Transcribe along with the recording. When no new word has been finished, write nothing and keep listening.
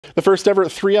The first ever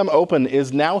 3M Open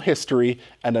is now history,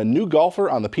 and a new golfer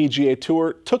on the PGA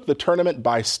Tour took the tournament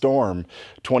by storm.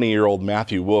 20-year-old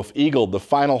Matthew Wolff eagled the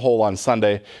final hole on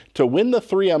Sunday to win the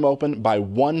 3M Open by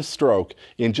one stroke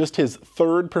in just his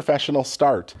third professional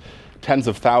start. Tens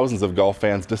of thousands of golf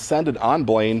fans descended on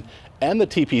Blaine and the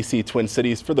TPC Twin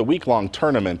Cities for the week-long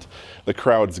tournament. The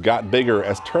crowds got bigger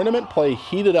as tournament play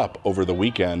heated up over the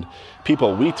weekend.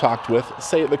 People we talked with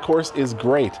say the course is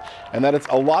great and that it's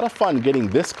a lot of fun getting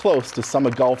this close to some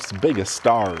of golf's biggest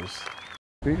stars.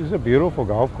 It's a beautiful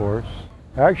golf course.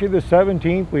 Actually, the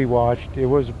 17th we watched, it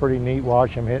was a pretty neat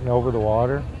watch. I'm hitting over the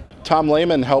water. Tom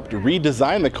Lehman helped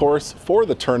redesign the course for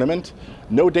the tournament.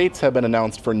 No dates have been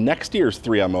announced for next year's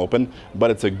 3M Open, but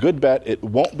it's a good bet it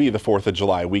won't be the 4th of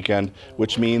July weekend,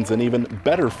 which means an even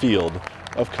better field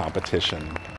of competition.